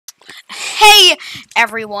Hey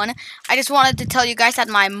everyone, I just wanted to tell you guys that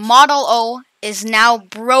my Model O is now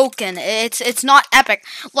broken. It's not epic.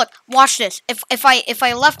 Look, watch this. If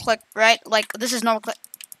I left click, right, like this is normal click.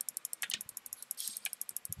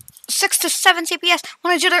 6 to 7 CPS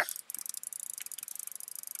when I jitter.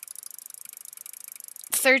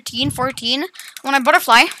 13, 14 when I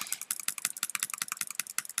butterfly.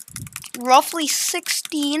 Roughly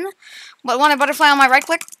 16, but when I butterfly on my right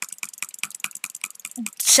click,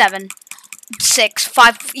 7, 6,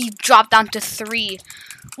 5. You drop down to 3.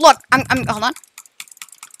 Look, I'm hold on.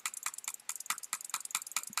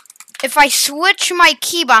 If I switch my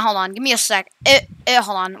keybind, hold on, give me a sec.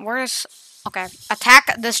 Hold on. Where's okay?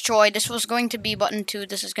 Attack, destroy. This was going to be button 2.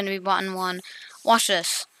 This is going to be button 1. Watch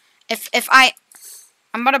this.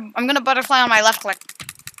 I'm gonna butterfly on my left click.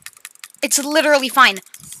 It's literally fine.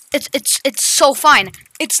 It's so fine.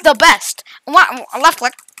 It's the best. What left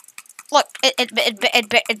click? Look,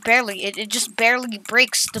 it barely just barely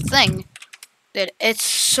breaks the thing. Dude, it's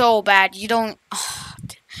so bad. You don't. Oh,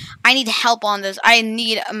 I need help on this. I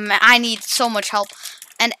need so much help.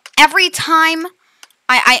 And every time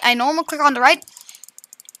I normal click on the right,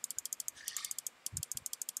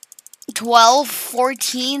 12,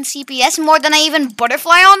 14 CPS more than I even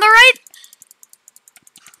butterfly on the right.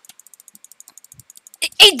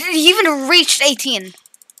 It even reached 18.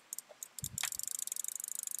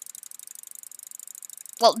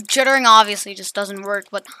 Well, jittering obviously just doesn't work,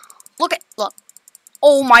 but look.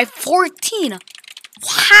 Oh my, 14.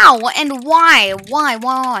 How and why?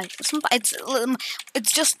 Why?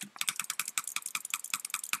 It's just.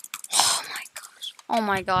 Oh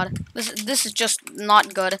my god. This is just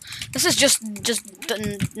not good. This is just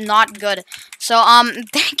not good. So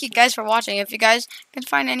thank you guys for watching. If you guys can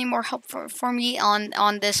find any more help for me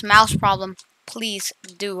on this mouse problem, please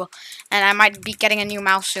do. And I might be getting a new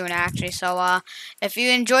mouse soon actually. So if you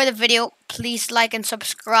enjoy the video, please like and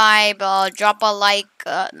subscribe. Drop a like.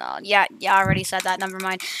 No, yeah, I already said that. Never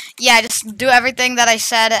mind. Yeah, just do everything that I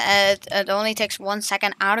said. It only takes 1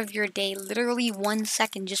 second out of your day. Literally 1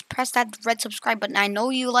 second. Just press that red subscribe button. I know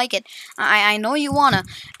you like it. I know you wanna.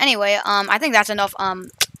 Anyway, I think that's enough.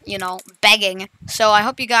 You know, begging. So I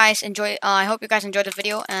hope you guys enjoy. I hope you guys enjoyed the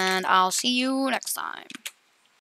video, and I'll see you next time.